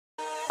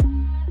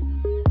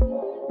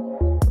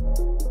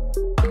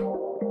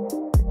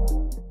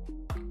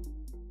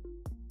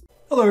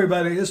Hello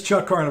everybody, it's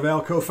Chuck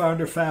Carnival,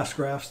 co-founder of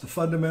FastGraphs, the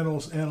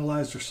Fundamentals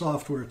Analyzer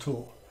software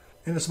tool.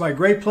 And it's my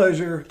great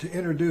pleasure to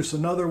introduce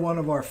another one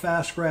of our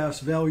FastGraphs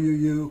Value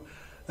You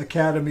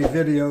Academy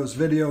videos,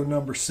 video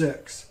number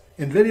 6.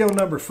 In video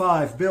number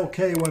 5, Bill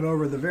K went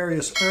over the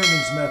various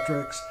earnings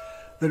metrics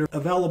that are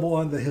available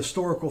on the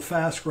historical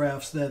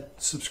FastGraphs that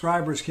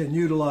subscribers can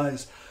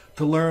utilize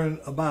to learn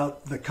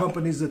about the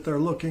companies that they're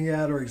looking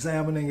at or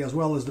examining, as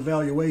well as the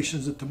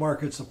valuations that the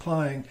market's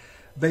applying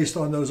based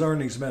on those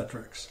earnings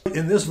metrics.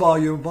 In this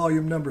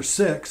volume number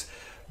 6,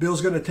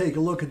 Bill's going to take a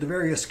look at the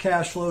various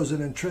cash flows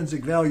and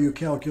intrinsic value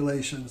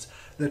calculations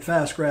that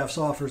FastGraphs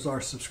offers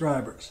our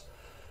subscribers.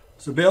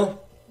 So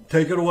Bill,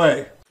 take it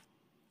away.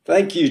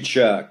 Thank you,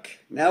 Chuck.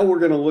 Now we're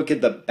going to look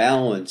at the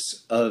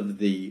balance of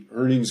the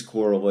earnings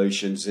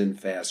correlations in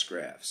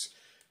FastGraphs.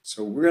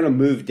 So we're going to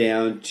move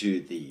down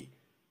to the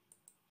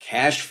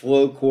cash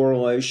flow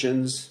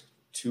correlations,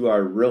 to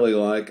our really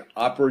like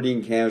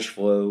operating cash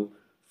flow,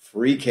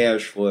 free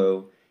cash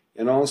flow,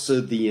 and also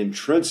the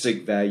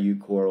intrinsic value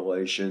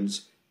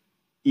correlations,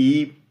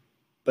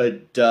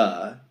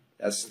 EBITDA,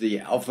 that's the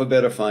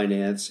alphabet of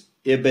finance,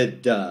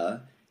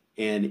 EBITDA,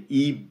 and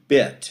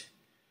EBIT,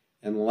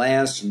 and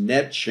last,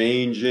 net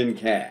change in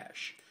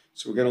cash.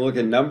 So we're going to look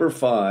at number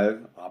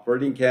 5,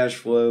 operating cash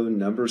flow,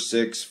 number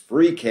 6,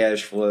 free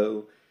cash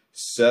flow,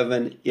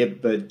 7,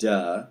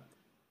 EBITDA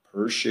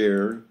per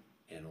share,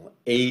 and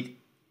 8,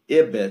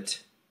 EBIT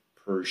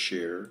per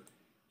share,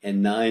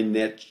 and 9,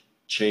 net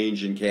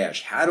change in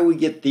cash. How do we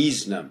get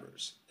these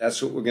numbers? That's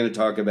what we're going to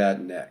talk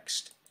about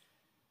next.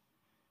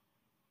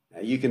 Now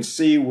you can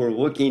see we're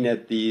looking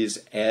at these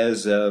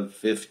as of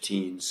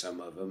 15, some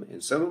of them,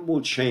 and some of them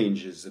will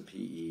change as the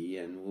PE,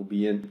 and we'll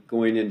be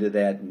going into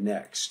that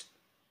next.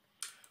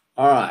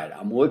 All right,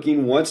 I'm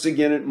looking once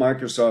again at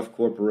Microsoft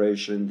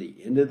Corporation, the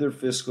end of their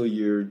fiscal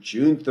year,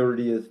 June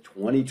 30th,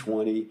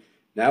 2020.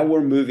 Now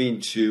we're moving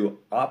to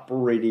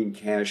operating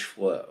cash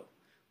flow.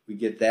 We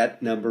get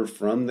that number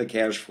from the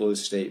cash flow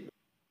statement.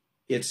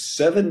 It's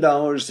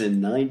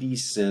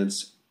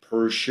 $7.90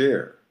 per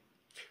share.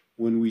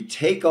 When we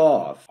take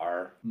off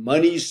our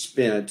money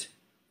spent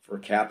for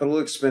capital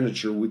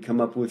expenditure, we come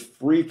up with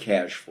free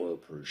cash flow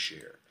per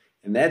share.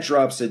 And that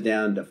drops it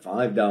down to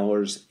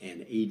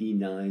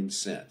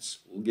 $5.89.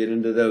 We'll get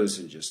into those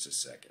in just a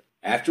second.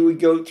 After we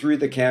go through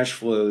the cash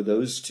flow,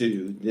 those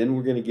two, then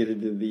we're going to get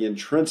into the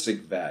intrinsic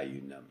value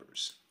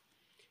numbers.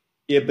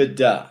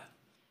 EBITDA.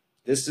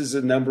 This is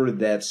a number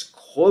that's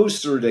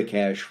closer to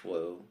cash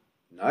flow.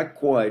 Not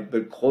quite,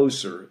 but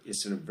closer.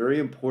 It's a very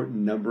important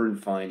number in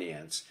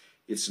finance.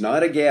 It's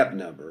not a GAAP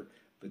number,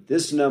 but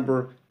this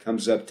number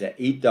comes up to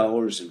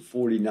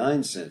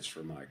 $8.49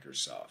 for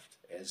Microsoft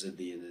as of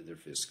the end of their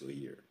fiscal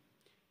year.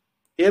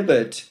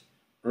 EBIT,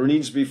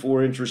 earnings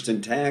before interest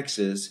and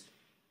taxes,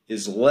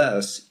 is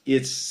less.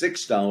 It's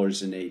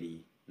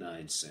 $6.89.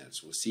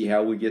 We'll see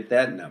how we get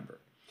that number.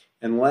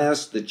 And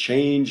last, the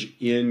change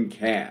in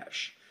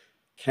cash.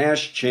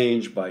 Cash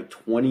changed by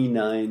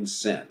 29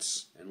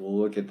 cents, and we'll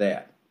look at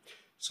that.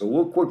 So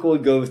we'll quickly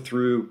go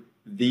through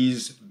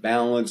these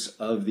balance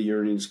of the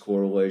earnings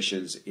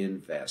correlations in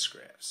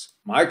FastGraphs.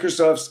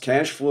 Microsoft's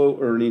cash flow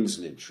earnings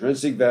and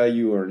intrinsic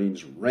value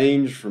earnings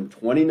range from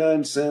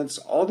 29 cents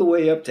all the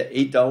way up to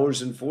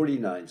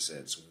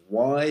 $8.49.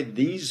 Why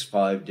these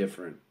 5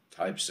 different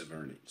types of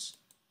earnings?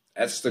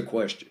 That's the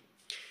question.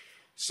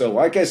 So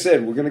like I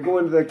said, we're going to go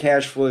into the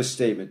cash flow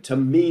statement. To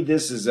me,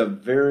 this is a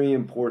very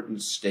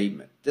important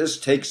statement. This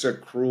takes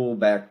accrual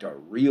back to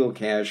real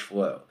cash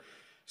flow.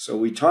 So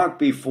we talked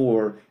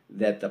before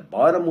that the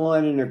bottom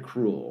line in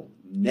accrual,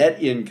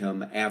 net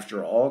income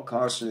after all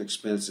costs and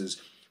expenses,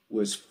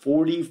 was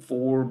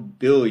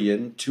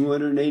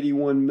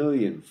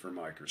 $44,281,000,000 for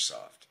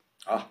Microsoft.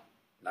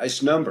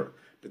 Nice number,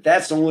 but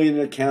that's only an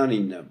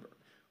accounting number.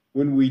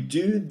 When we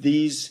do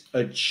these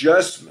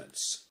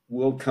adjustments,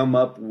 we'll come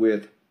up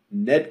with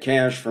net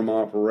cash from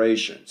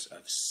operations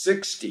of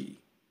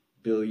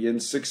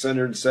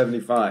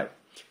 $60,675,000,000.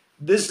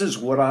 This is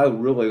what I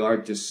really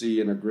like to see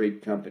in a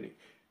great company.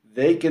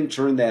 They can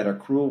turn that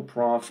accrual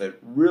profit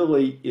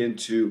really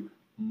into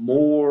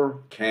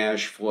more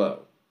cash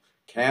flow.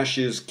 Cash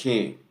is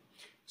king.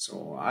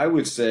 So I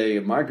would say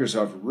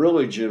Microsoft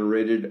really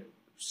generated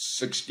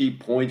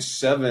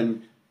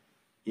 60.7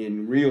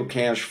 in real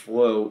cash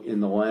flow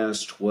in the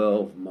last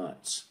 12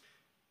 months.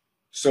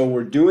 So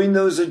we're doing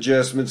those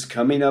adjustments,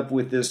 coming up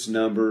with this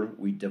number.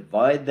 We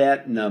divide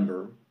that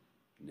number,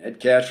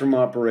 net cash from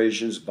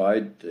operations,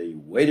 by the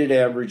weighted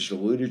average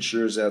diluted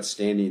shares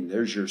outstanding.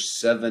 There's your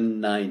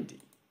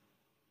 790.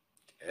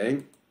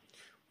 Okay?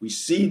 We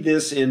see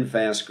this in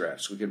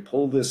FastGraphs. We can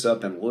pull this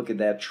up and look at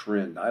that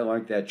trend. I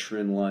like that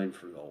trend line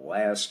for the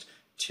last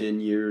 10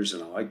 years,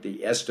 and I like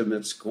the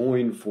estimates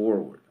going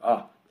forward.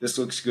 This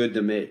looks good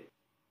to me.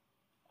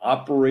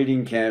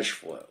 Operating cash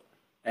flow.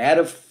 At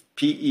a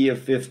PE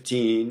of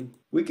 15,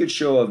 we could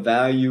show a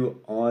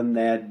value on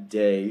that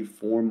day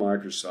for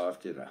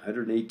Microsoft at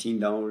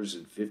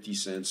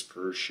 $118.50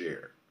 per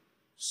share.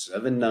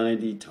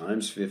 790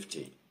 times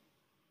 15.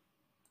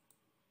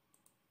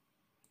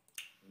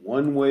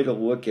 one way to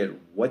look at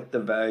what the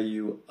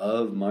value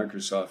of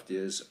Microsoft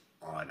is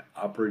on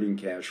operating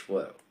cash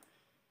flow.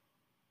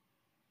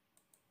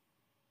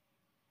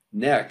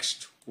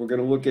 Next, we're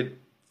going to look at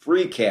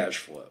free cash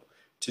flow.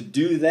 To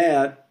do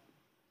that,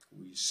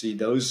 we see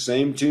those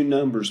same two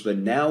numbers, but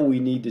now we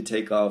need to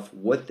take off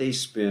what they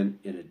spent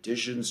in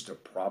additions to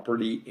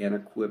property and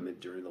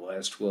equipment during the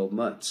last 12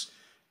 months.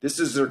 This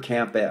is their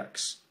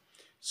CapEx.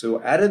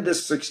 So out of the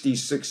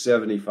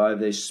 $66.75,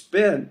 they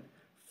spent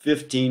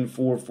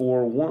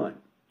 $15,441.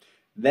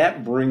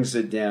 That brings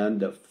it down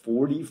to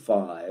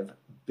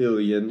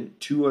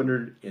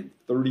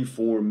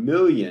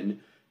 $45,234,000,000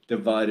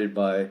 divided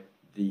by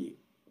the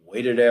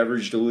weighted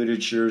average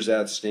diluted shares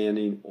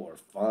outstanding, or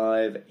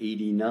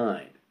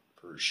 589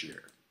 per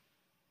share.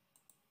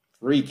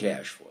 Free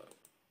cash flow.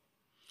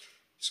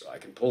 So I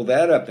can pull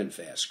that up in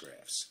fast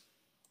graphs.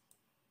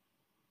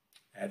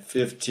 At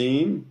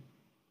 15,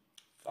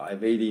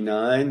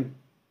 589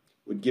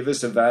 would give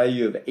us a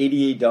value of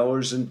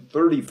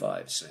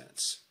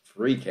 $88.35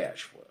 free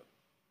cash flow.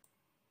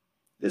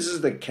 This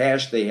is the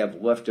cash they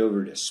have left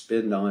over to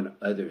spend on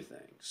other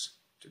things,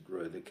 to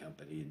grow the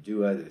company and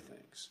do other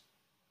things.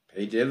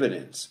 Pay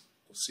dividends.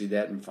 We'll see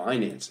that in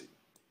financing.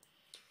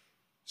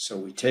 So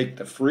we take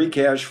the free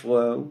cash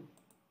flow,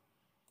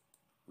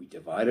 we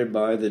divide it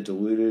by the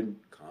diluted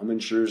common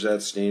shares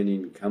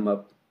outstanding and come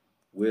up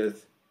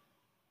with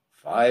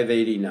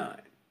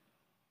 589.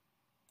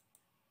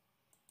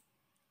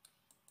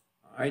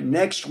 All right,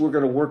 next we're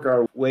going to work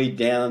our way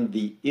down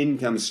the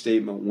income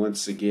statement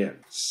once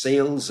again.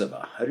 Sales of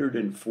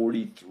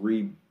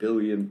 $143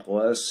 billion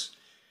plus.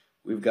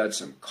 We've got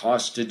some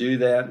costs to do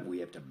that. We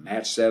have to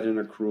match that in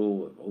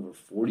accrual of over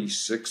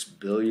 $46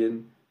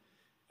 billion.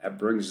 That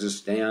brings us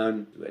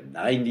down to a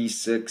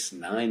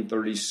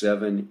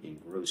 $96,937 in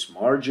gross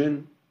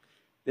margin.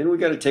 Then we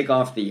got to take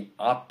off the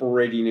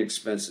operating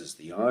expenses.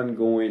 The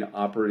ongoing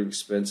operating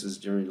expenses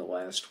during the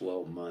last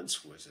 12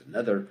 months was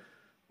another,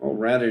 well,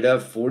 rounded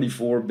up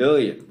 $44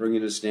 billion,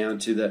 bringing us down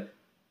to the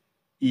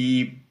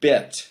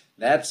EBIT.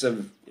 That's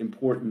an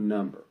important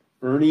number.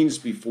 Earnings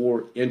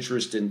before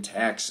interest and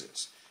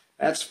taxes.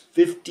 That's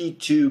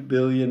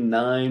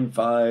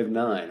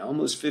 $52,959,000,000,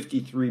 almost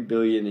 $53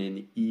 billion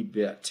in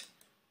EBIT.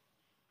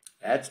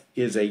 That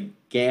is a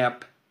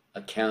GAAP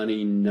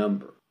accounting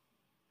number.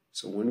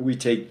 So when we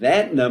take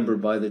that number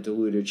by the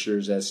diluted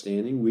shares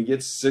outstanding, we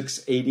get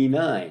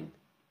 689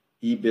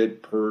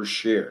 EBIT per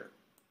share.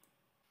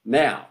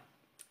 Now,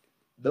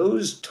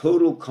 those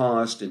total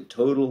cost and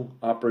total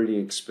operating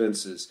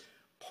expenses,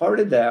 part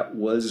of that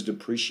was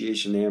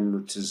depreciation and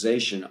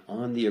amortization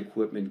on the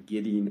equipment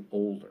getting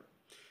older.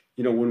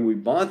 You know, when we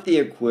bought the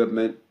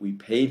equipment, we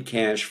paid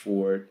cash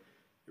for it.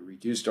 It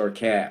reduced our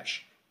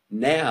cash.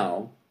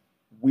 Now,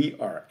 we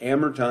are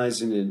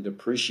amortizing and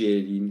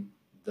depreciating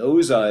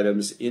those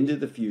items into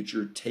the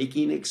future,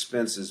 taking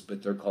expenses,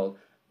 but they're called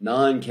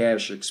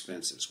non-cash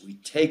expenses. We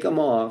take them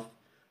off,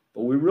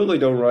 but we really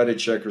don't write a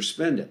check or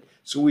spend it.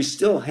 So we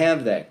still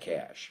have that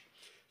cash.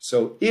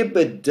 So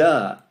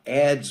EBITDA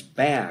adds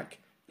back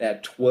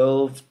that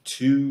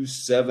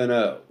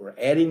 12,270. We're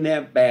adding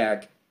that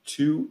back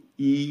to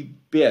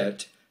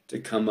EBIT to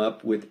come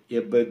up with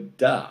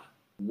EBITDA.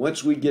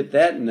 Once we get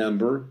that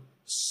number,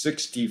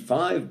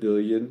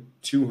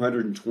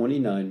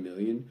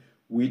 $65,229,000,000,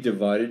 we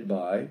divide it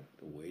by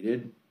the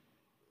weighted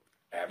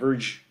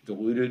average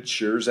diluted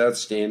shares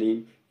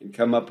outstanding and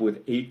come up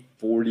with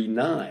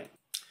 849.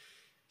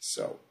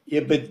 So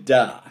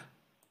EBITDA,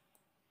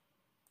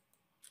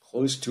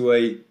 close to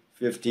a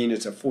 15,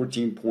 it's a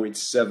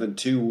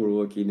 14.72 we're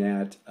looking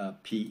at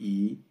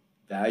PE.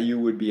 Value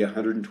would be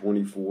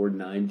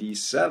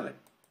 124.97.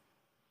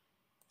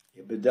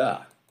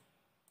 EBITDA.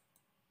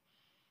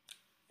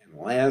 And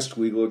last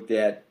we looked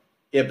at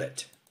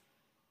EBIT.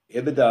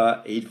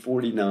 EBITDA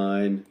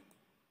 849.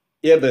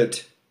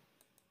 EBIT,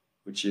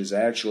 which is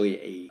actually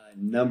a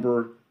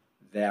number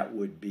that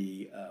would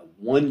be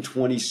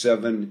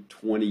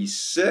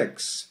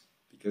 127.26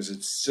 because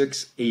it's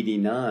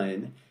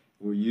 689.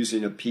 We're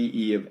using a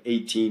PE of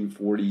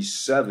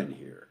 1847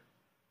 here.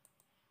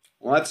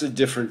 Lots of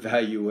different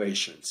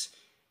valuations.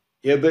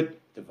 EBIT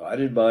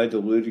divided by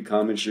diluted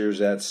common shares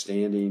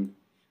outstanding,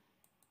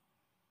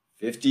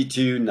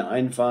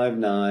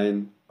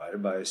 52,959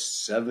 divided by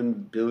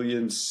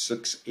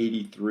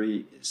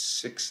 7,683 is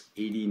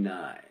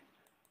 689.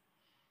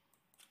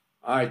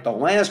 All right, the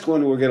last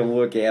one we're going to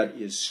look at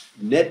is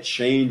net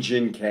change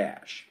in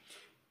cash.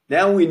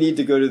 Now we need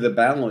to go to the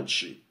balance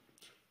sheet,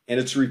 and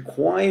it's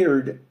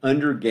required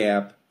under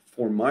GAAP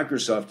for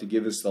Microsoft to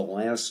give us the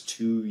last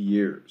 2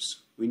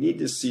 years. We need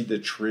to see the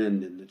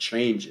trend and the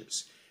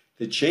changes.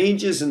 The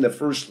changes in the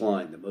first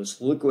line, the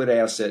most liquid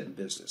asset in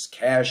business,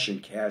 cash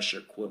and cash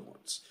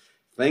equivalents,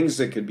 things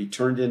that could be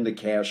turned into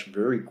cash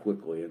very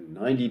quickly in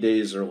 90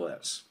 days or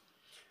less.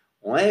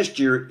 Last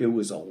year, it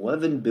was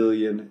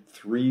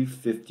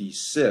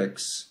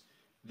 $11,356,000,000.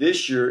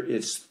 This year,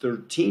 it's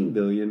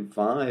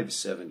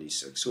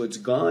 $13,576,000,000. So it's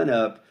gone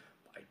up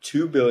by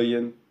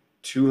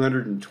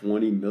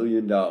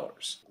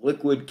 $2,220,000,000.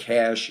 Liquid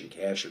cash and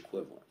cash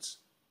equivalents.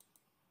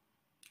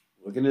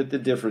 Looking at the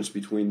difference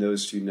between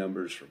those two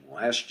numbers from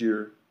last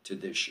year to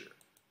this year.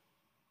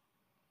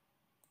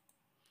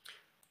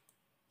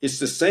 It's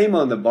the same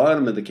on the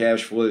bottom of the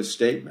cash flow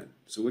statement,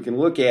 so we can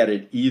look at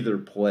it either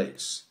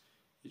place.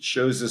 It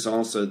shows us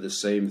also the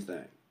same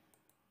thing.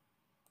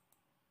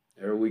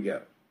 There we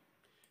go.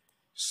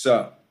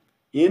 So,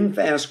 in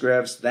fast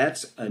graphs,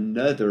 that's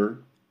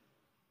another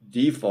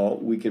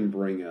default we can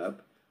bring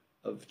up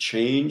of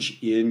change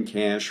in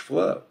cash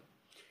flow.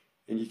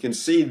 And you can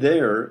see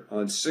there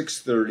on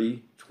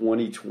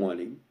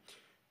 6/30/2020,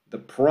 the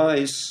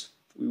price,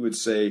 we would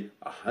say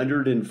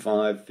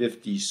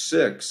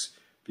 105.56,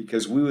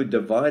 because we would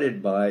divide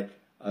it by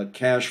a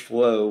cash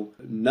flow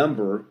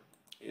number.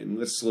 And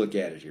let's look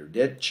at it here.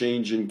 Net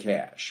change in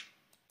cash.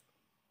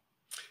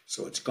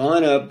 So it's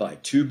gone up by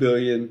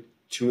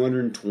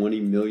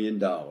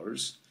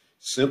 $2,220,000,000.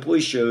 Simply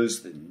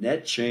shows the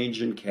net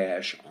change in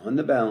cash on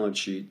the balance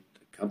sheet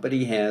the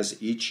company has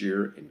each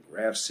year and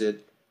graphs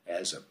it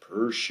as a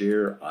per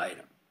share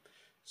item.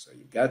 So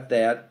you've got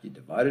that. You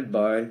divide it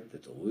by the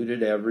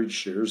diluted average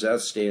shares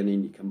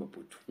outstanding. You come up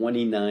with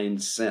 29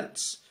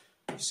 cents.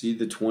 You see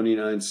the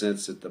 29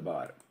 cents at the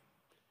bottom.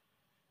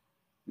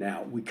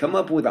 Now, we come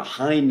up with a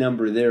high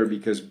number there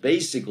because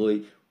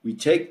basically we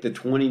take the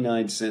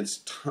 29 cents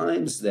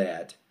times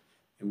that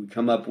and we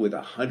come up with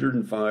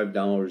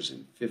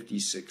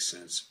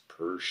 $105.56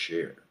 per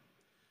share.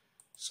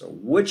 So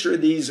which of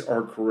these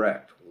are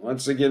correct?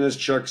 Once again, as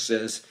Chuck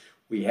says,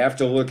 we have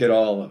to look at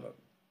all of them.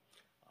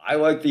 I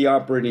like the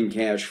operating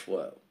cash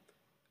flow.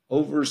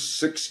 Over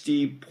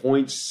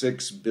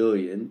 60.6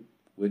 billion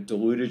with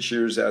diluted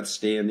shares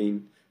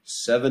outstanding,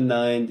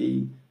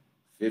 790,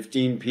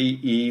 15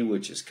 PE,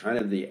 which is kind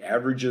of the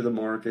average of the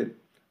market,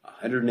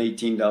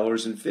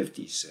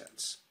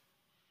 $118.50.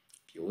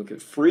 If you look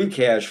at free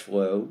cash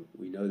flow,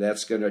 we know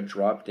that's going to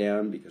drop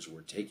down because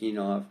we're taking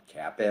off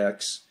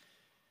CapEx,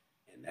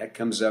 and that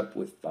comes up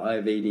with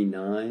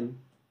 589,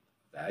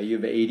 value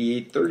of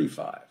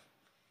 88.35.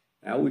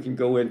 Now we can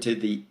go into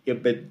the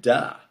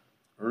EBITDA,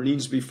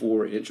 earnings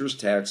before interest,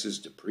 taxes,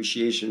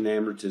 depreciation,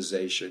 and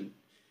amortization.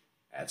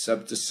 That's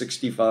up to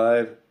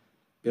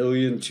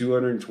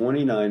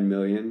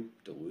 65,229,000,000.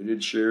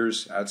 Diluted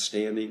shares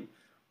outstanding,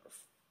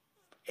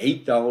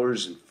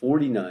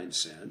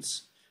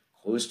 $8.49.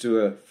 Close to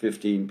a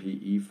 15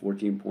 PE,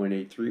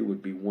 14.83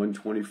 would be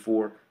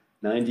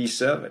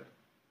 124.97.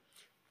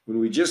 When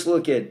we just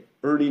look at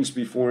earnings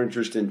before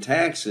interest and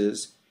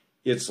taxes,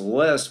 it's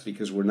less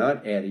because we're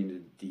not adding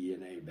the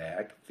D&A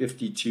back.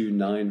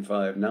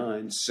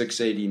 52,959,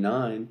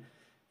 689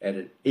 at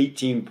an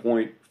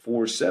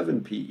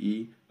 18.47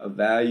 PE, a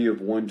value of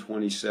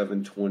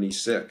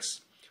 127.26.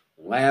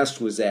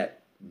 Last was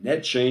that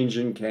net change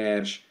in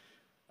cash,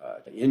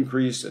 the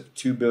increase of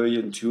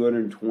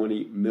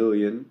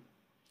 $2,220,000,000.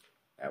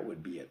 That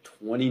would be at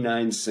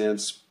 29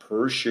 cents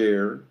per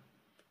share,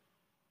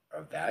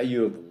 a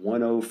value of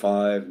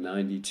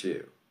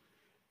 105.92.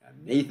 Now,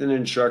 Nathan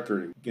and Chuck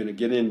are going to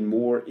get in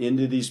more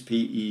into these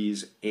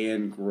PEs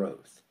and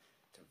growth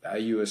to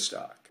value a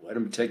stock. Let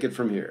them take it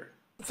from here.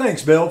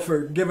 Thanks, Bill,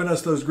 for giving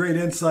us those great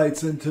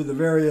insights into the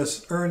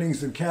various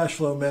earnings and cash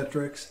flow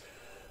metrics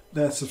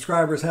that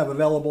subscribers have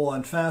available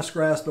on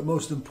FastGraphs, but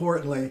most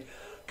importantly,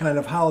 kind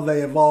of how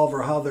they evolve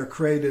or how they're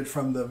created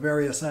from the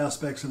various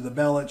aspects of the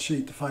balance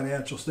sheet, the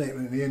financial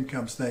statement, and the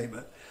income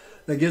statement.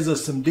 That gives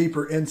us some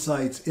deeper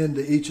insights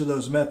into each of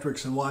those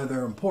metrics and why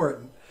they're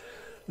important.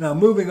 Now,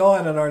 moving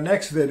on in our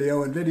next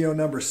video, in video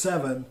number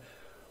 7,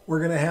 we're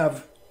going to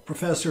have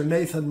Professor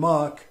Nathan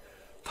Mock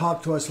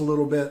talk to us a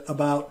little bit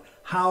about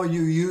how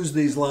you use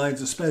these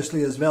lines,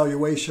 especially as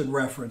valuation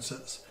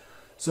references.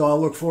 So I'll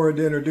look forward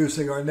to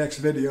introducing our next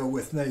video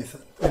with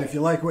Nathan. And if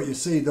you like what you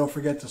see, don't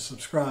forget to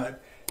subscribe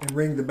and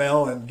ring the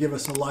bell and give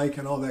us a like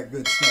and all that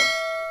good stuff.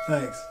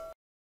 Thanks.